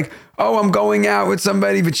with was like, oh, I'm going out with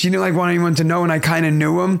somebody, but she didn't like want anyone to know. And I kind of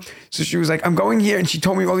knew him. So she was like, I'm going here. And she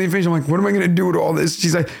told me all the information. I'm like, what am I going to do with all this?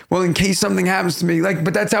 She's like, well, in case something happens to me, like,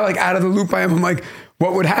 but that's how like out of the loop I am. I'm like,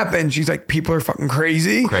 what would happen? She's like, people are fucking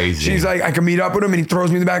crazy. She's like, I can meet up with him and he throws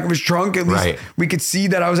me in the back of his trunk. At least we could see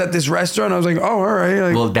that I was at this restaurant. I was like, oh, all right.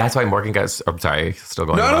 Like, well, that's why Morgan got. I'm sorry, still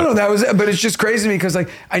going. No, that was it. But it's just crazy to me because like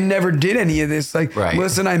I never did any of this. Like,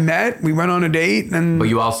 Melissa and I met, we went on a date, and but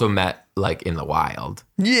you also met like in the wild.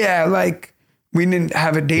 Yeah, like we didn't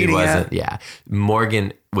have a dating app. Yeah,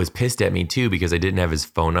 Morgan was pissed at me too because I didn't have his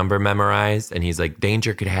phone number memorized, and he's like,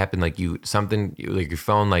 danger could happen, like like your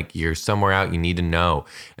phone, like you're somewhere out, you need to know.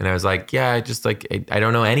 And I was like, yeah, I just like I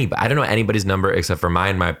don't know anybody. I don't know anybody's number except for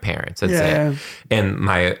mine and my parents. That's it. And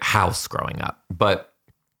my house growing up. But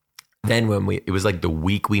then it was like the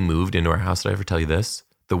week we moved into our house. Did I ever tell you this?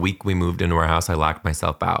 The week we moved into our house, I locked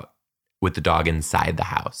myself out with the dog inside the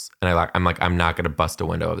house. And I'm like, I'm not going to bust a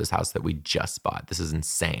window of this house that we just bought. This is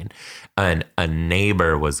insane. And a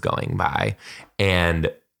neighbor was going by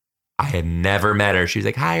and I had never met her. She was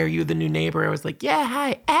like, hi, are you the new neighbor? I was like, yeah,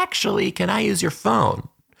 hi. Actually, can I use your phone?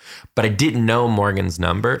 But I didn't know Morgan's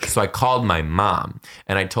number. So I called my mom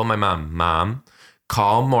and I told my mom,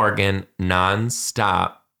 call Morgan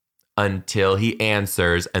nonstop until he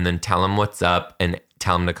answers and then tell him what's up and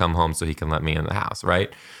tell him to come home so he can let me in the house,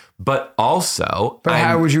 right? But also... But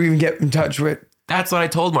how would you even get in touch with... That's what I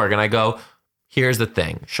told Morgan. I go, here's the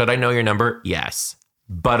thing. Should I know your number? Yes.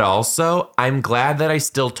 But also, I'm glad that I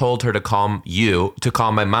still told her to call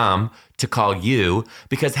my mom, to call you,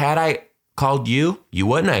 because had I called you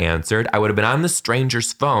wouldn't have answered. I would have been on the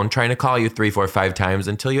stranger's phone trying to call you 3, 4, 5 times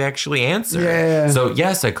until you actually answered. Yeah. So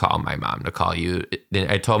yes, I called my mom to call you.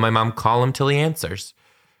 I told my mom, call him till he answers.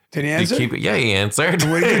 Did he answer? Yeah, he answered.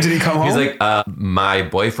 What did he come home? He's like, my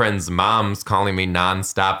boyfriend's mom's calling me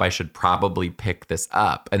nonstop. I should probably pick this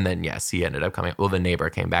up. And then, yes, he ended up coming. Well, the neighbor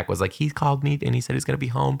came back, was like, he called me and he said he's going to be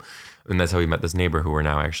home. And that's how we met this neighbor who we're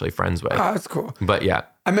now actually friends with. Oh, that's cool. But yeah.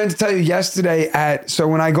 I meant to tell you yesterday so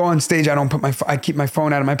when I go on stage, I keep my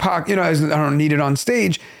phone out of my pocket. You know, I don't need it on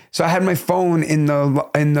stage. So I had my phone in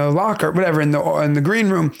the locker, whatever, in the green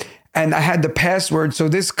room. And I had the password. So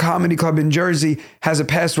this comedy club in Jersey has a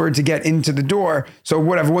password to get into the door. So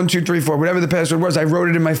whatever, 1, 2, 3, 4, whatever the password was, I wrote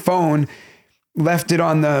it in my phone, left it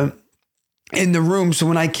in the room. So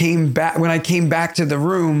when I came back to the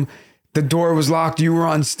room, the door was locked. You were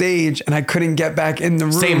on stage and I couldn't get back in the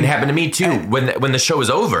room. Same happened to me too. When the show was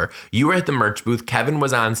over, you were at the merch booth. Kevin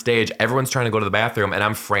was on stage. Everyone's trying to go to the bathroom and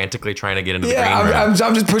I'm frantically trying to get into the green room. I'm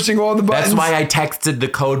just pushing all the buttons. That's why I texted the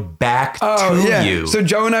code back to you. So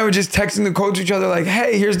Joe and I were just texting the code to each other like,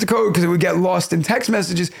 hey, here's the code, because it would get lost in text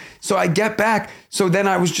messages. So I get back. So then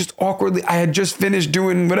I was just awkwardly, I had just finished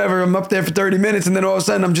doing whatever. I'm up there for 30 minutes. And then all of a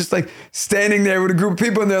sudden I'm just like standing there with a group of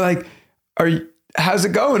people and they're like, how's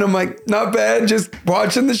it going? I'm like, not bad, just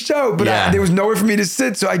watching the show. But there was nowhere for me to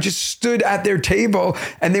sit. So I just stood at their table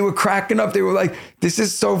and they were cracking up. They were like, this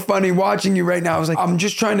is so funny watching you right now. I was like, I'm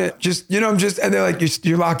just trying to and they're like,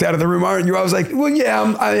 you're locked out of the room, aren't you? I was like, well,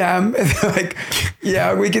 yeah, I am. And they're like,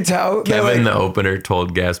 yeah, we could tell. Kevin, the opener,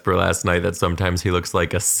 told Gasper last night that sometimes he looks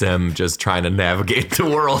like a sim just trying to navigate the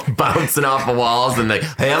world, bouncing off the walls and like,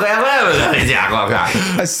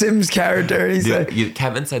 a Sims character. He said.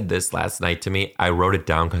 Kevin said this last night to me. I wrote it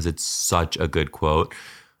down because it's such a good quote.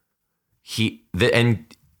 And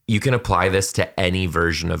you can apply this to any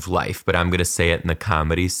version of life, but I'm going to say it in the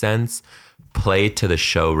comedy sense. Play to the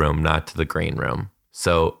showroom, not to the green room.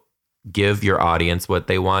 So give your audience what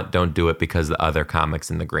they want. Don't do it because the other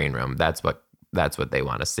comics in the green room. That's what they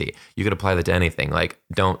want to see. You could apply that to anything. Like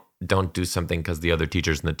don't do something because the other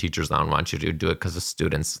teachers in the teachers lounge want you to do it because the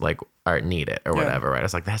students like need it or whatever, right?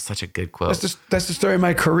 It's like, that's such a good quote. That's the story of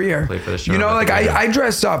my career. Play for the show, like I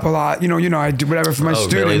dress up a lot. I do whatever for my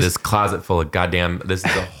students. Really? This closet full of this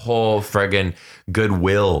is a whole friggin'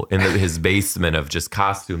 Goodwill in his basement of just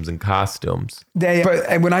costumes and costumes.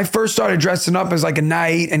 But when I first started dressing up as like a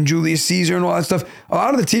knight and Julius Caesar and all that stuff, a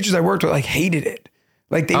lot of the teachers I worked with like hated it.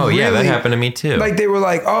 Like they that happened to me too. Like they were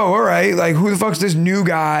like, oh, all right, like who the fuck's this new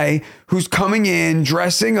guy who's coming in,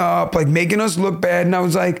 dressing up, like making us look bad? And I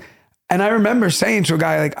was like, and I remember saying to a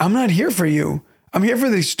guy, like, I'm not here for you. I'm here for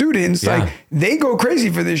the students. Yeah. Like they go crazy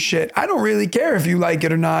for this shit. I don't really care if you like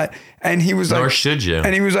it or not. And he was like, nor should you.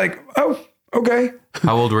 And he was like, oh, okay.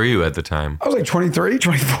 How old were you at the time? I was like 23,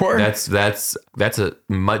 24. That's a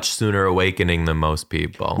much sooner awakening than most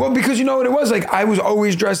people. Well, because you know what it was? Like I was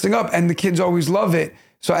always dressing up and the kids always love it.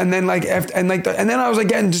 So, and then like, and then I was like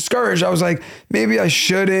getting discouraged. I was like, maybe I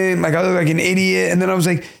shouldn't, like I look like an idiot. And then I was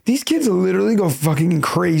like, these kids literally go fucking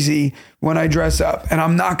crazy when I dress up, and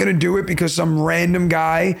I'm not going to do it because some random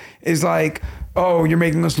guy is like, oh, you're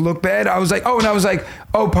making us look bad. I was like,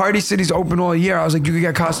 Party City's open all year. I was like, you could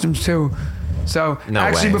get costumes too. So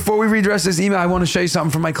before we redress this email, I want to show you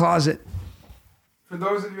something from my closet. For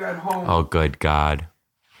those of you at home. Oh, good God.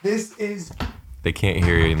 This is... They can't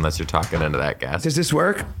hear you unless you're talking into that gas. Does this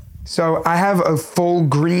work? So I have a full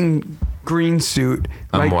green suit.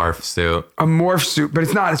 A morph suit. A morph suit, but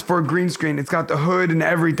it's not. It's for a green screen. It's got the hood and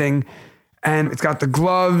everything, and it's got the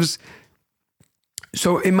gloves.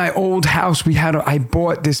 So in my old house, I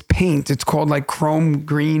bought this paint. It's called like chrome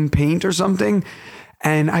green paint or something.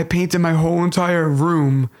 And I painted my whole entire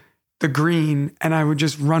room the green, and I would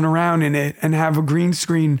just run around in it and have a green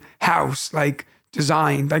screen house, like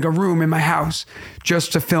designed, like a room in my house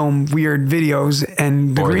just to film weird videos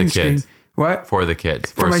and the green screen. What? For the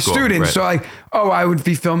kids. For my school, students. right. So like, I would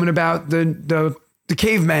be filming about the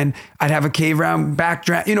cavemen. I'd have a caveman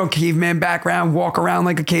background, walk around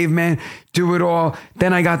like a caveman, do it all.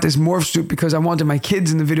 Then I got this morph suit because I wanted my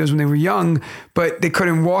kids in the videos when they were young, but they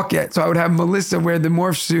couldn't walk yet. So I would have Melissa wear the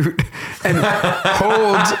morph suit and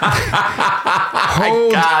hold. I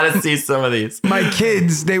gotta see some of these. My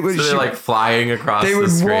kids, they're like flying across the screen.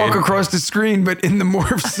 They would walk across the screen, but in the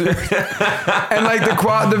morph suit. And like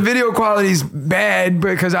the video quality's bad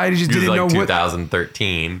because I just didn't know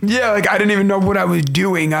 2013. Yeah, like I didn't even know what I was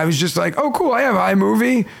doing. I was just like, oh, cool, I have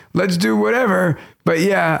iMovie. Let's do whatever. But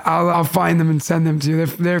yeah, I'll find them and send them to you.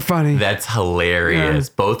 They're funny. That's hilarious.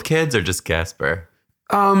 Yeah. Both kids or just Gasper?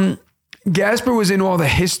 Gasper was in all the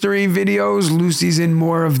history videos. Lucy's in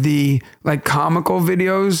more of the like comical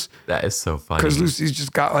videos. That is so funny. Because Lucy's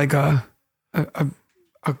just got like a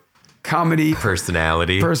comedy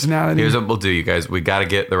personality. Here's what we'll do, you guys. We got to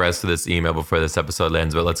get the rest of this email before this episode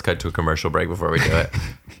ends, but let's cut to a commercial break before we do it.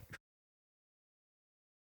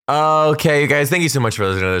 Okay, you guys, thank you so much for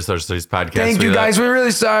listening to the Social Studies Podcast. Thank you, guys. We're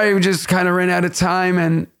really sorry. We just kind of ran out of time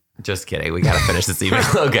and... Just kidding. We got to finish this email.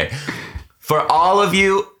 Okay. For all of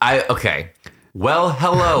you, Well,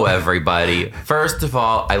 hello, everybody. First of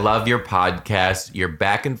all, I love your podcast. Your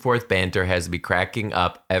back and forth banter has me cracking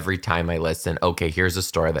up every time I listen. Okay, here's a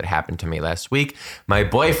story that happened to me last week. My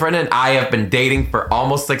boyfriend and I have been dating for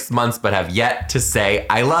almost 6 months, but have yet to say,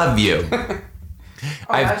 I love you.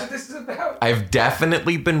 That's what this is about. I've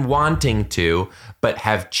definitely been wanting to, but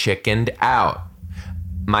have chickened out.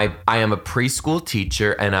 I am a preschool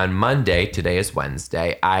teacher, and on Monday, today is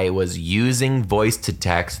Wednesday, I was using voice to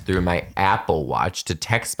text through my Apple Watch to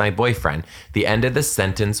text my boyfriend. The end of the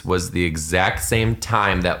sentence was the exact same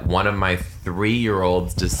time that one of my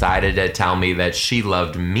 3-year-olds decided to tell me that she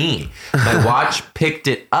loved me. My watch picked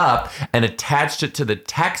it up and attached it to the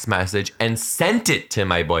text message and sent it to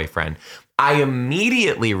my boyfriend. I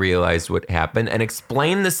immediately realized what happened and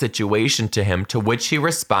explained the situation to him, to which he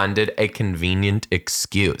responded, a convenient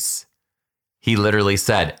excuse. He literally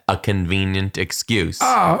said, a convenient excuse. Oh,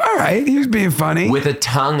 all right. He was being funny. With a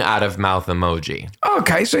tongue out of mouth emoji.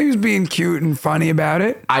 Okay, so he was being cute and funny about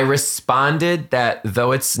it. I responded that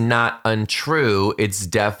though it's not untrue, it's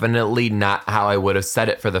definitely not how I would have said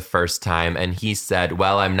it for the first time. And he said,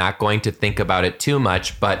 well, I'm not going to think about it too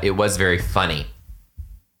much, but it was very funny.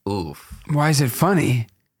 Oof. Why is it funny?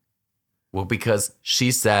 Well, because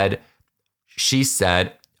she said,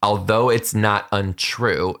 although it's not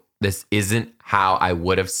untrue, this isn't how I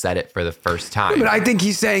would have said it for the first time. But I think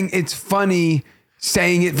he's saying it's funny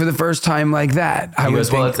saying it for the first time like that. He goes,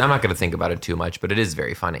 well, I'm not going to think about it too much, but it is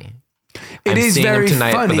very funny. I'm seeing very him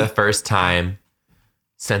tonight funny for the first time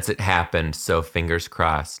since it happened. So fingers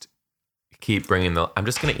crossed. Keep bringing I'm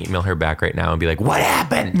just going to email her back right now and be like, what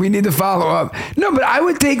happened? We need to follow up. No, but I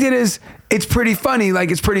would take it as it's pretty funny. Like,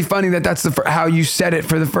 it's pretty funny that that's how you said it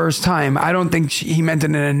for the first time. I don't think he meant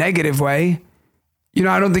it in a negative way. You know,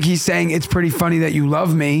 I don't think he's saying it's pretty funny that you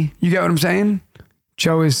love me. You get what I'm saying?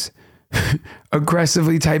 Joe is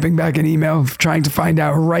aggressively typing back an email, trying to find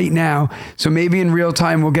out right now. So maybe in real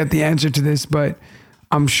time we'll get the answer to this, but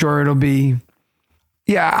I'm sure it'll be,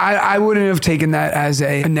 yeah, I wouldn't have taken that as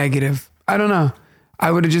a negative. I don't know.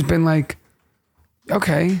 I would have just been like,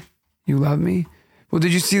 okay, you love me. Well,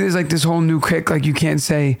 did you see there's like this whole new kick? Like, you can't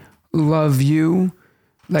say love you.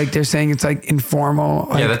 Like, they're saying it's like informal.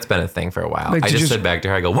 Like, yeah, that's been a thing for a while. Like, I just said back to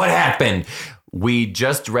her, I go, what happened? We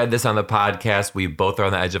just read this on the podcast. We both are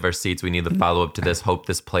on the edge of our seats. We need the follow up to this. Hope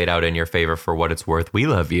this played out in your favor for what it's worth. We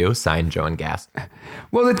love you. Signed, Joe and Gas.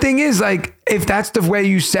 Well, the thing is, like, if that's the way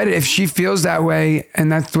you said it, if she feels that way and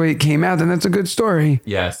that's the way it came out, then that's a good story.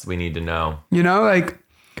 Yes, we need to know. You know, like,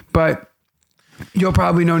 but you'll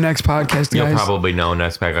probably know next podcast, guys. You'll probably know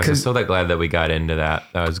next podcast. I'm so glad that we got into that.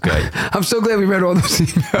 That was good. I'm so glad we read all those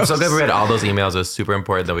emails. I'm so glad we read all those emails. It was super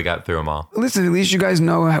important that we got through them all. Listen, at least you guys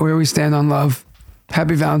know where we stand on love.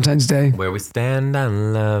 Happy Valentine's Day. Where we stand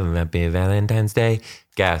on love. Happy Valentine's Day.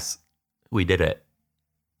 Gas, we did it.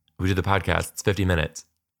 We did the podcast. It's 50 minutes.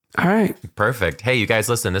 All right. Perfect. Hey, you guys,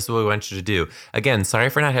 listen, this is what we want you to do. Again, sorry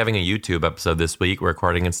for not having a YouTube episode this week. We're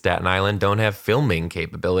recording in Staten Island. Don't have filming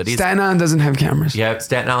capabilities. Staten Island doesn't have cameras. Yeah,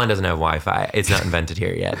 Staten Island doesn't have Wi-Fi. It's not invented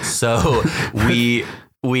here yet. So we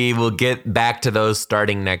will get back to those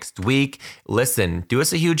starting next week. Listen, do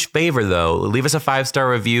us a huge favor, though. Leave us a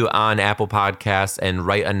 5-star review on Apple Podcasts and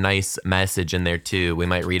write a nice message in there, too. We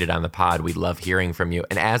might read it on the pod. We love hearing from you.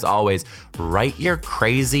 And as always, write your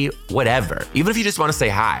crazy whatever. Even if you just want to say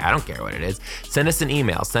hi, I don't care what it is. Send us an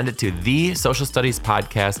email. Send it to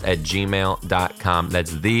thesocialstudiespodcast@gmail.com.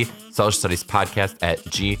 That's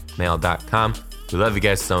thesocialstudiespodcast@gmail.com. We love you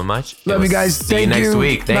guys so much. Love you guys. See you next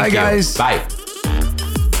week. Thank you. Bye, guys. Bye.